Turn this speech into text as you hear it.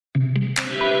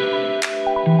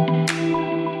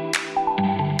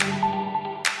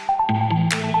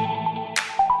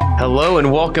Hello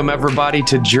and welcome everybody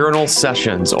to Journal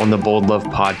Sessions on the Bold Love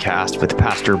Podcast with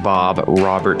Pastor Bob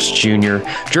Roberts Jr.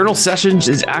 Journal Sessions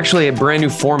is actually a brand new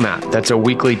format that's a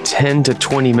weekly 10 to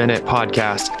 20 minute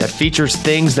podcast that features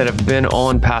things that have been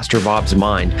on Pastor Bob's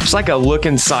mind. It's like a look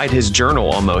inside his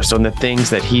journal almost on the things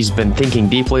that he's been thinking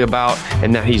deeply about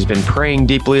and that he's been praying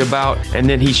deeply about, and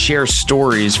then he shares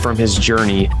stories from his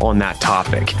journey on that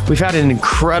topic. We've had an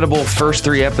incredible first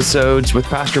 3 episodes with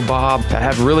Pastor Bob that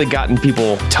have really gotten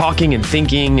people talking and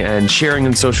thinking and sharing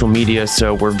on social media,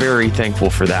 so we're very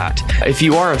thankful for that. If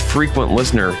you are a frequent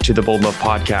listener to the Bold Love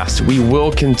Podcast, we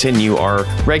will continue our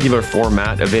regular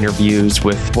format of interviews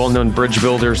with well-known bridge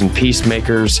builders and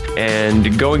peacemakers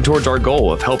and going towards our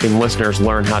goal of helping listeners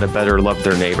learn how to better love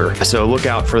their neighbor. So look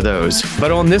out for those. But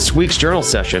on this week's journal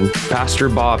session, Pastor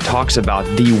Bob talks about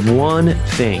the one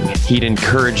thing he'd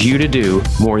encourage you to do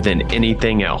more than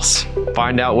anything else.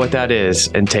 Find out what that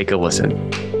is and take a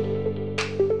listen.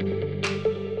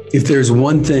 If there's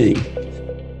one thing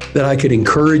that I could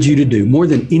encourage you to do more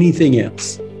than anything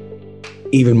else,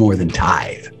 even more than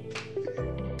tithe,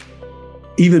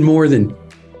 even more than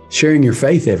sharing your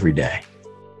faith every day,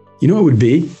 you know what it would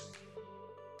be?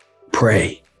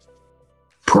 Pray.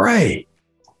 Pray.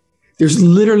 There's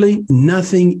literally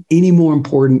nothing any more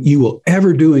important you will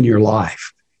ever do in your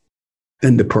life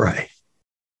than to pray.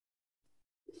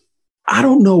 I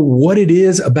don't know what it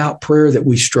is about prayer that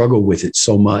we struggle with it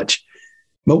so much,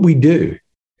 but we do.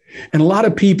 And a lot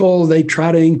of people, they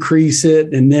try to increase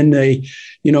it, and then they,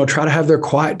 try to have their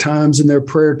quiet times and their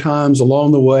prayer times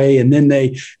along the way, and then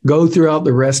they go throughout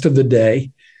the rest of the day.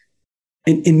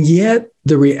 And yet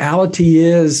the reality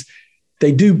is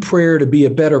they do prayer to be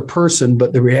a better person,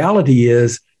 but the reality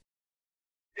is,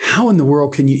 how in the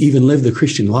world can you even live the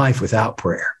Christian life without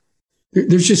prayer?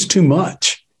 There's just too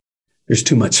much. There's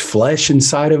too much flesh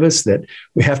inside of us that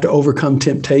we have to overcome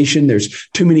temptation. There's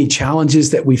too many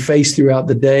challenges that we face throughout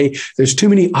the day. There's too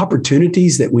many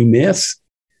opportunities that we miss.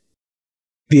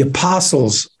 The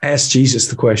apostles asked Jesus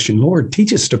the question, Lord,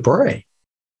 teach us to pray.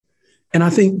 And I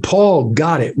think Paul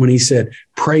got it when he said,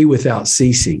 pray without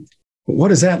ceasing. But what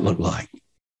does that look like?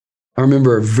 I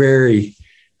remember a very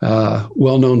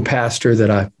well-known pastor that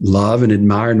I love and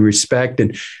admire and respect.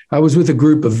 And I was with a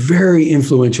group of very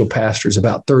influential pastors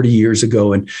about 30 years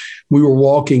ago. And we were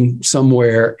walking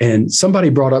somewhere and somebody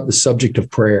brought up the subject of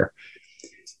prayer.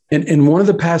 And one of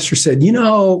the pastors said,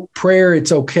 prayer,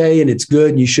 it's okay and it's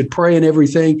good and you should pray and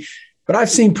everything. But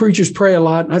I've seen preachers pray a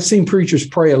lot and I've seen preachers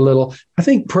pray a little. I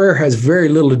think prayer has very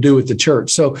little to do with the church.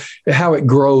 So how it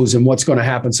grows and what's going to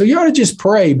happen. So you ought to just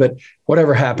pray, but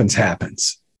whatever happens,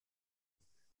 happens.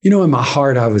 In my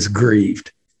heart, I was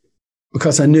grieved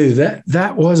because I knew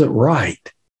that wasn't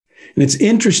right. And it's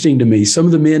interesting to me, some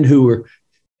of the men who were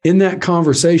in that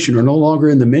conversation are no longer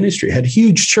in the ministry, had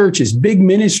huge churches, big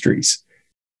ministries.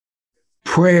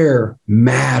 Prayer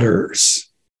matters.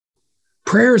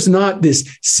 Prayer is not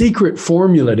this secret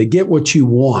formula to get what you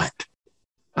want.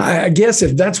 I guess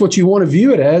if that's what you want to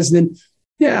view it as, then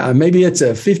yeah, maybe it's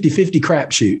a 50-50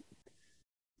 crapshoot.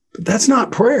 But that's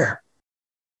not prayer.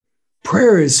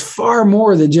 Prayer is far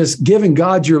more than just giving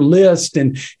God your list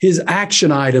and his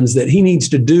action items that he needs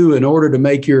to do in order to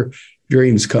make your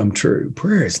dreams come true.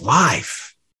 Prayer is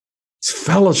life. It's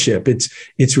fellowship.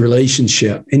 It's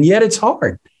relationship. And yet it's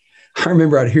hard. I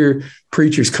remember I'd hear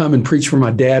preachers come and preach for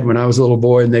my dad when I was a little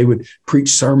boy, and they would preach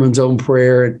sermons on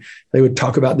prayer. And they would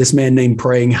talk about this man named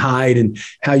Praying Hyde and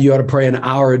how you ought to pray an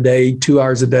hour a day, 2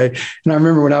 hours a day. And I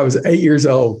remember when I was 8 years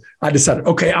old, I decided,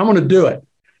 okay, I'm going to do it.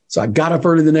 So I got up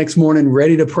early the next morning,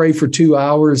 ready to pray for 2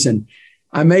 hours. And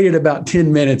I made it about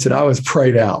 10 minutes and I was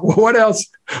prayed out. What else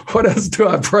do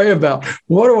I pray about?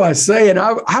 What do I say? And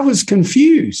I was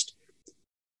confused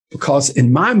because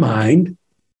in my mind,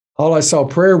 all I saw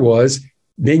prayer was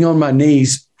being on my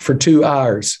knees for 2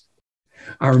 hours.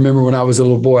 I remember when I was a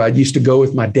little boy, I used to go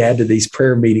with my dad to these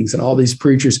prayer meetings, and all these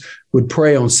preachers would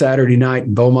pray on Saturday night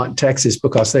in Beaumont, Texas,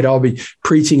 because they'd all be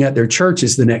preaching at their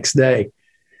churches the next day.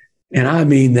 And I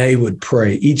mean, they would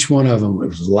pray. Each one of them, it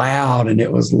was loud and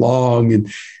it was long,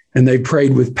 and they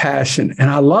prayed with passion. And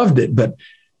I loved it, but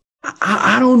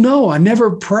I don't know. I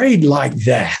never prayed like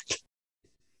that.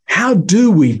 How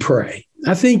do we pray?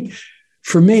 I think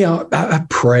for me, I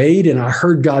prayed and I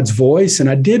heard God's voice and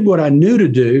I did what I knew to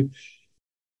do.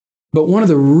 But one of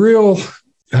the real,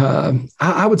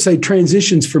 I would say,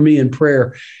 transitions for me in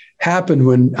prayer happened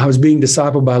when I was being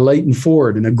discipled by Leighton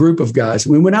Ford and a group of guys.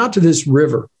 We went out to this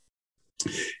river.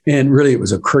 And really, it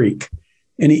was a creek.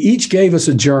 And he each gave us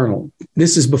a journal.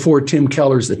 This is before Tim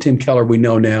Keller's the Tim Keller we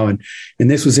know now. And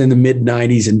this was in the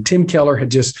mid-90s. And Tim Keller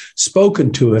had just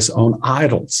spoken to us on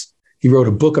idols. He wrote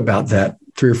a book about that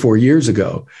 3 or 4 years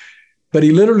ago. but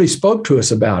he literally spoke to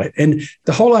us about it. And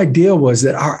the whole idea was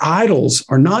that our idols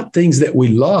are not things that we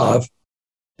love,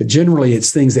 but generally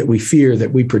it's things that we fear,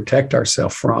 that we protect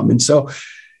ourselves from. And so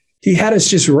he had us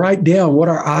just write down what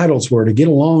our idols were, to get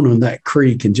alone on that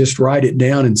creek and just write it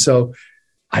down. And so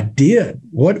I did.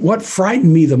 What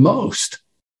frightened me the most?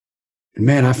 And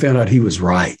man, I found out he was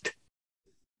right.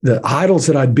 The idols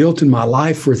that I'd built in my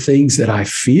life were things that I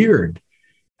feared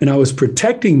and I was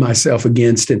protecting myself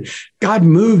against. And God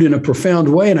moved in a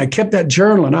profound way. And I kept that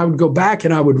journal, and I would go back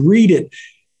and I would read it,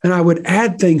 and I would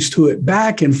add things to it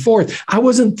back and forth. I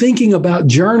wasn't thinking about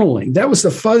journaling. That was the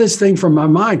farthest thing from my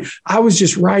mind. I was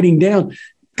just writing down,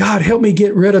 God, help me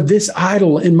get rid of this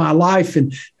idol in my life.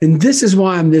 And this is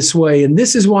why I'm this way. And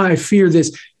this is why I fear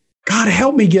this. God,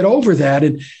 help me get over that.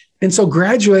 And so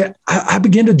gradually I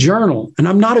began to journal, and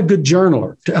I'm not a good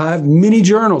journaler. I have many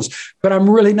journals, but I'm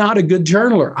really not a good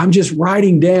journaler. I'm just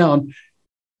writing down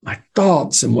my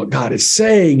thoughts and what God is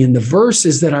saying and the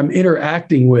verses that I'm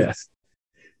interacting with.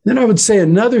 Then I would say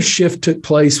another shift took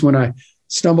place when I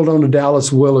stumbled on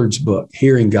Dallas Willard's book,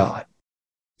 Hearing God.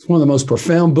 It's one of the most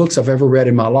profound books I've ever read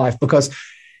in my life, because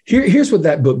here's what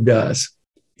that book does.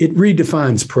 It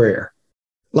redefines prayer.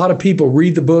 A lot of people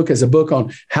read the book as a book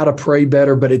on how to pray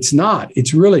better, but it's not.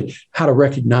 It's really how to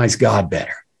recognize God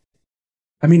better.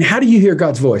 I mean, how do you hear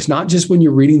God's voice? Not just when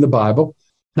you're reading the Bible,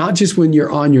 not just when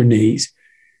you're on your knees,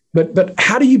 but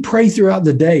how do you pray throughout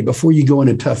the day before you go in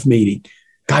a tough meeting?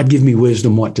 God, give me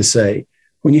wisdom what to say.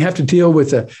 When you have to deal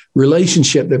with a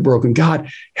relationship that's broken, God,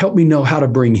 help me know how to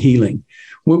bring healing.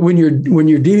 When you're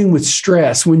dealing with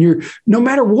stress, no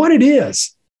matter what it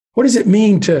is, what does it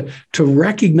mean to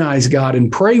recognize God and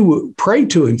pray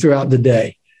to him throughout the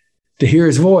day? To hear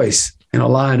his voice in a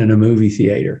line in a movie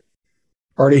theater,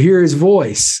 or to hear his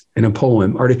voice in a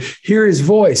poem, or to hear his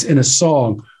voice in a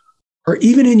song, or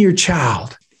even in your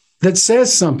child that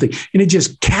says something and it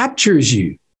just captures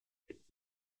you.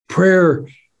 Prayer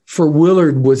for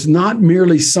Willard was not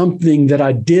merely something that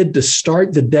I did to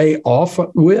start the day off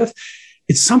with.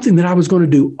 It's something that I was going to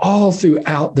do all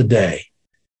throughout the day.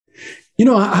 You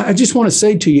know, I just want to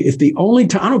say to you, if the only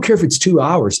time, I don't care if it's 2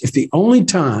 hours, if the only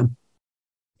time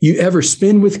you ever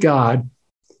spend with God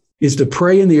is to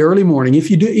pray in the early morning,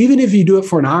 even if you do it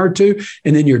for an hour or two,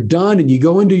 and then you're done and you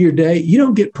go into your day, you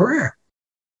don't get prayer.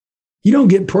 You don't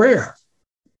get prayer.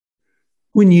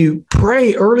 When you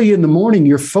pray early in the morning,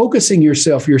 you're focusing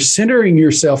yourself, you're centering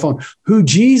yourself on who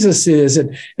Jesus is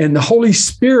and the Holy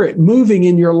Spirit moving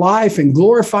in your life and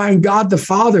glorifying God the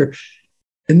Father.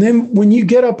 And then when you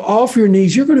get up off your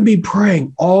knees, you're going to be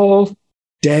praying all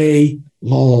day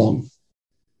long.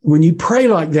 When you pray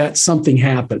like that, something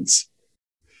happens.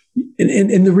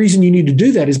 And the reason you need to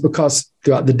do that is because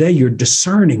throughout the day, you're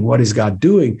discerning, what is God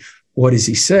doing? What is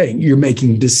he saying? You're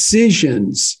making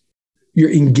decisions.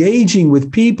 You're engaging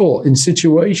with people in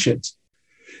situations.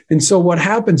 And so what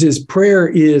happens is prayer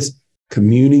is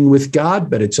communing with God,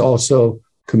 but it's also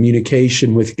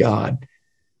communication with God.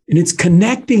 And it's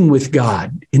connecting with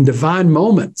God in divine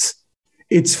moments.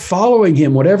 It's following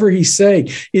him, whatever he's saying.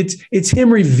 It's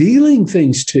him revealing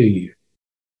things to you.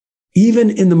 Even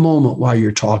in the moment while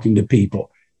you're talking to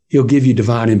people, he'll give you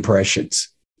divine impressions.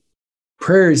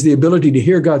 Prayer is the ability to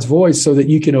hear God's voice so that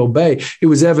you can obey. It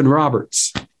was Evan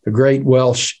Roberts, the great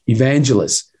Welsh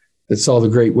evangelist that saw the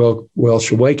great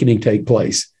Welsh awakening take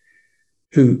place,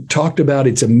 who talked about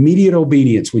its immediate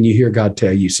obedience when you hear God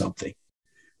tell you something.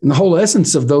 And the whole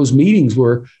essence of those meetings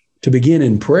were to begin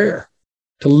in prayer,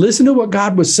 to listen to what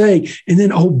God was saying and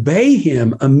then obey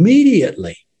him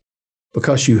immediately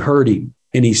because you heard him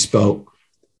and he spoke.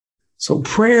 So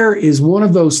prayer is one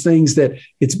of those things that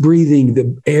it's breathing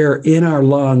the air in our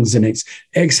lungs and it's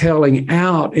exhaling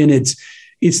out. And it's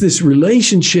this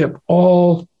relationship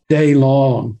all day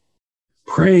long,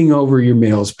 praying over your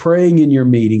meals, praying in your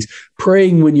meetings,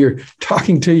 praying when you're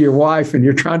talking to your wife and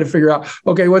you're trying to figure out,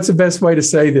 okay, what's the best way to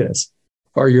say this?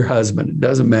 Or your husband, it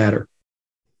doesn't matter.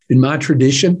 In my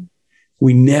tradition,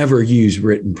 we never use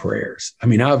written prayers. I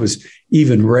mean, I was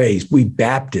even raised, we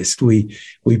Baptists, we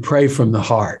pray from the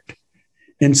heart.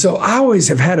 And so I always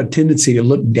have had a tendency to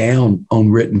look down on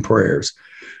written prayers.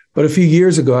 But a few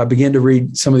years ago, I began to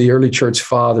read some of the early church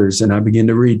fathers, and I began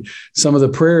to read some of the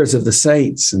prayers of the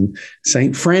saints and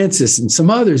St. Francis and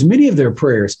some others, many of their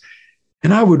prayers.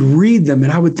 And I would read them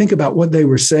and I would think about what they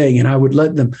were saying, and I would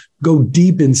let them go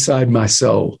deep inside my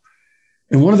soul.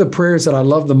 And one of the prayers that I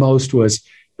loved the most was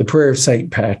the prayer of St.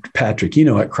 Patrick, you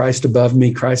know it, Christ above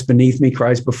me, Christ beneath me,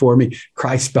 Christ before me,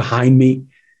 Christ behind me.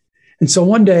 And so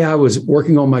one day I was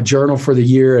working on my journal for the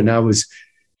year and I was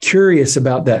curious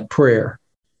about that prayer.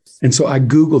 And so I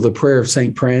Googled the prayer of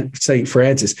St.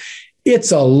 Francis.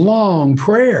 It's a long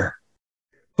prayer.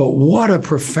 But what a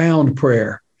profound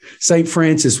prayer. St.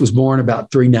 Francis was born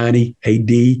about 390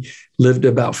 AD, lived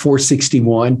about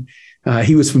 461.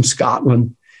 He was from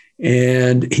Scotland,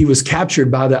 and he was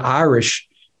captured by the Irish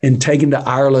and taken to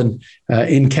Ireland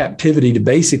in captivity to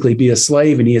basically be a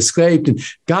slave. And he escaped and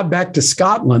got back to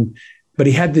Scotland. But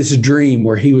he had this dream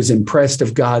where he was impressed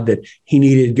of God that he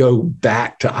needed to go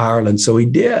back to Ireland. So he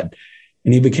did.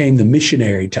 And he became the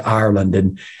missionary to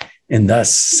Ireland and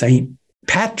thus St.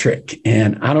 Patrick.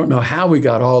 And I don't know how we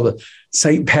got all the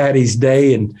St. Patty's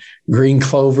Day and green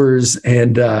clovers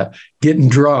and getting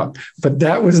drunk, but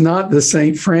that was not the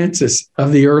St. Francis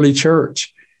of the early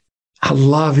church. I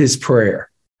love his prayer.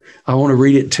 I want to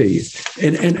read it to you.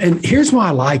 And here's why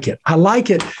I like it. I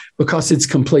like it because it's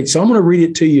complete. So I'm going to read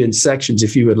it to you in sections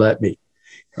if you would let me.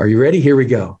 Are you ready? Here we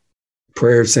go.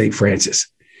 Prayer of St. Francis.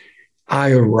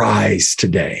 I arise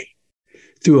today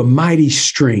through a mighty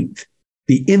strength,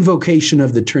 the invocation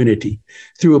of the Trinity,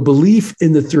 through a belief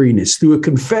in the threeness, through a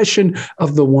confession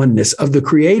of the oneness of the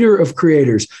Creator of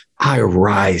creators. I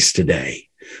arise today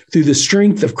through the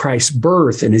strength of Christ's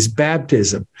birth and his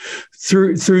baptism,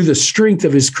 through the strength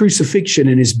of his crucifixion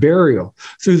and his burial,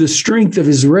 through the strength of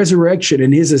his resurrection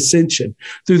and his ascension,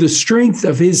 through the strength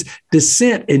of his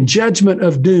descent and judgment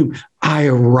of doom. I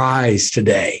arise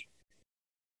today.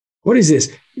 What is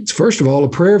this? It's first of all a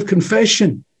prayer of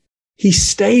confession. He's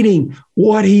stating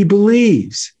what he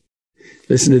believes.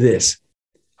 Listen to this.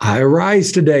 I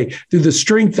arise today through the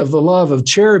strength of the love of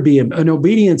cherubim and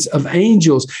obedience of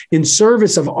angels, in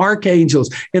service of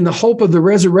archangels, in the hope of the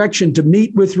resurrection to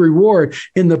meet with reward,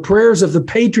 in the prayers of the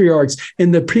patriarchs,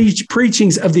 in the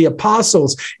preachings of the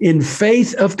apostles, in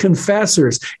faith of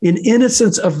confessors, in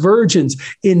innocence of virgins,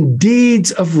 in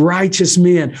deeds of righteous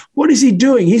men. What is he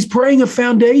doing? He's praying a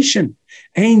foundation.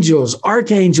 Angels,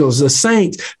 archangels, the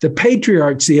saints, the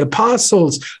patriarchs, the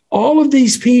apostles, all of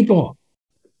these people.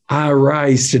 I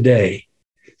arise today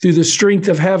through the strength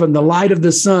of heaven, the light of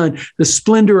the sun, the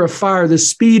splendor of fire, the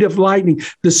speed of lightning,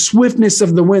 the swiftness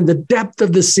of the wind, the depth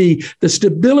of the sea, the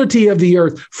stability of the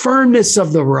earth, firmness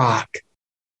of the rock.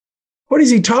 What is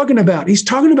he talking about? He's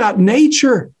talking about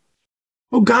nature.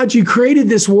 Oh, God, you created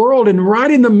this world, and right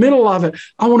in the middle of it,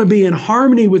 I want to be in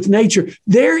harmony with nature.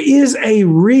 There is a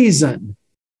reason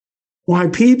why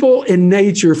people in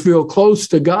nature feel close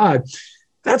to God.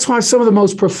 That's why some of the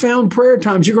most profound prayer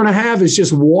times you're going to have is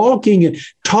just walking and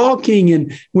talking.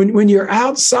 And when you're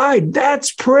outside,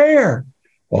 that's prayer.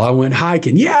 Well, I went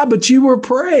hiking. Yeah, but you were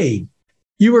praying.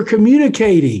 You were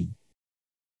communicating.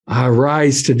 I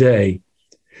arise today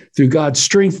through God's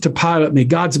strength to pilot me,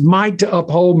 God's might to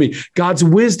uphold me, God's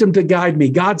wisdom to guide me,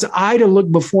 God's eye to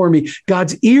look before me,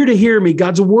 God's ear to hear me,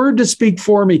 God's word to speak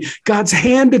for me, God's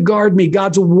hand to guard me,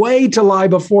 God's way to lie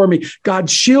before me,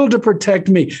 God's shield to protect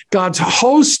me, God's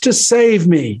host to save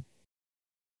me.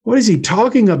 What is he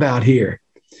talking about here?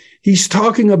 He's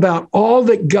talking about all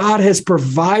that God has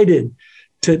provided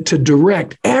to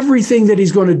direct everything that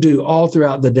he's going to do all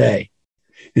throughout the day.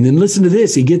 And then listen to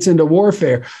this. He gets into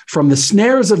warfare from the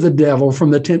snares of the devil,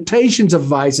 from the temptations of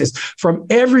vices, from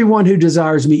everyone who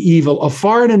desires me evil,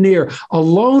 afar and near,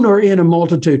 alone or in a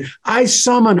multitude. I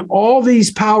summon all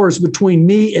these powers between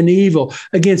me and evil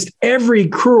against every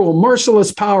cruel,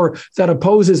 merciless power that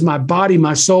opposes my body,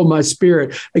 my soul, my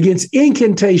spirit, against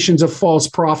incantations of false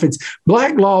prophets,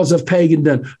 black laws of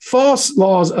pagandom, false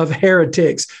laws of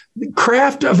heretics,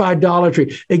 craft of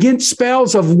idolatry, against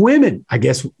spells of women. I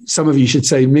guess some of you should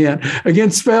say men,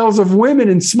 against spells of women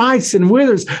and smites and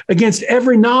withers, against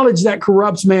every knowledge that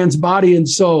corrupts man's body and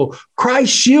soul.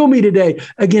 Christ, shield me today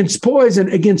against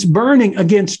poison, against burning,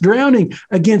 against drowning,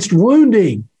 against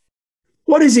wounding.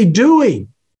 What is he doing?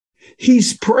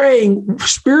 He's praying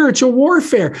spiritual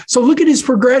warfare. So look at his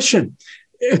progression.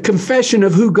 A confession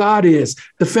of who God is,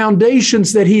 the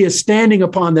foundations that he is standing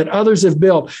upon that others have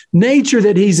built, nature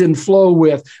that he's in flow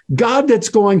with, God that's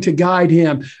going to guide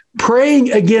him,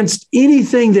 praying against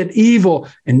anything that evil.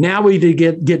 And now we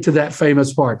get to that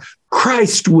famous part.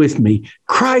 Christ with me,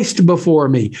 Christ before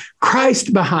me,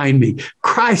 Christ behind me,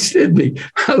 Christ in me.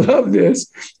 I love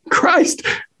this. Christ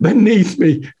beneath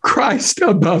me, Christ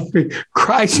above me,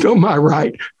 Christ on my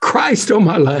right, Christ on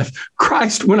my left,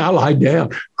 Christ when I lie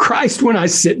down, Christ when I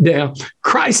sit down,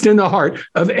 Christ in the heart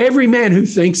of every man who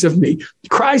thinks of me,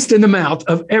 Christ in the mouth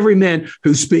of every man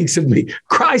who speaks of me,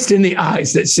 Christ in the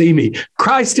eyes that see me,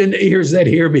 Christ in the ears that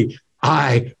hear me.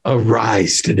 I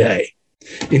arise today.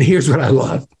 And here's what I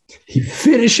love. He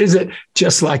finishes it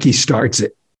just like he starts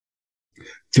it.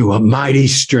 Through a mighty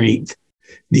strength,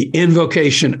 the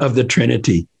invocation of the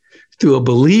Trinity, through a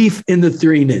belief in the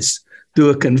threeness, through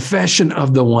a confession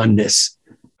of the oneness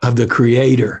of the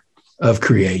Creator of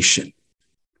creation.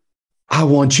 I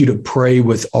want you to pray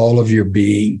with all of your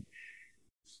being.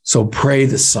 So pray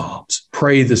the Psalms,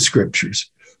 pray the scriptures,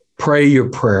 pray your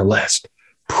prayer list,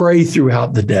 pray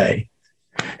throughout the day,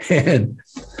 and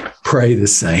pray the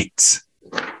saints.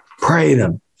 Pray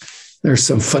them. There's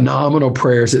some phenomenal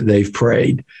prayers that they've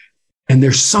prayed, and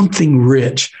there's something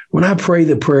rich. When I pray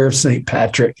the prayer of St.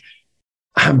 Patrick,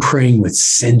 I'm praying with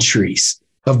centuries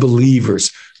of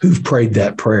believers who've prayed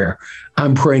that prayer.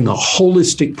 I'm praying a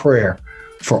holistic prayer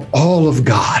for all of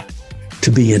God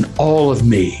to be in all of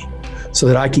me, so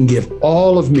that I can give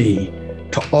all of me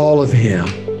to all of him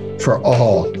for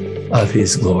all of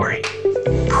his glory.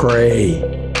 Pray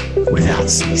without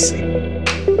ceasing.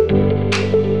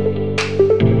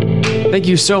 Thank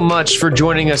you so much for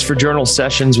joining us for Journal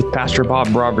Sessions with Pastor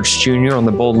Bob Roberts Jr. on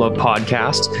the Bold Love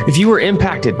Podcast. If you were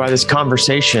impacted by this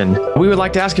conversation, we would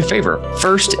like to ask a favor.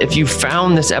 First, if you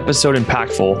found this episode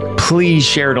impactful, please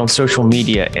share it on social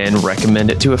media and recommend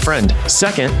it to a friend.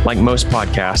 Second, like most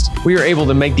podcasts, we are able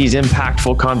to make these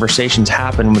impactful conversations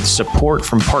happen with support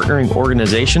from partnering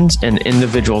organizations and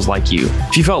individuals like you.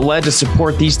 If you felt led to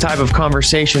support these type of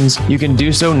conversations, you can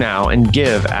do so now and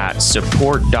give at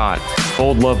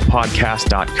support.boldlovepodcast.com.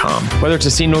 Whether it's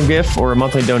a single gift or a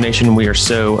monthly donation, we are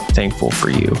so thankful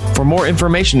for you. For more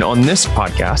information on this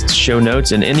podcast, show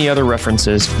notes, and any other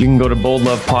references, you can go to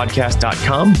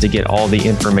boldlovepodcast.com to get all the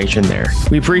information there.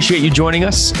 We appreciate you joining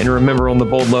us. And remember, on the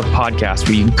Bold Love Podcast,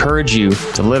 we encourage you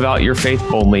to live out your faith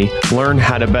boldly, learn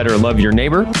how to better love your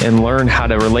neighbor, and learn how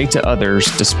to relate to others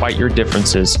despite your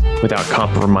differences without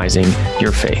compromising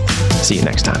your faith. See you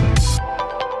next time.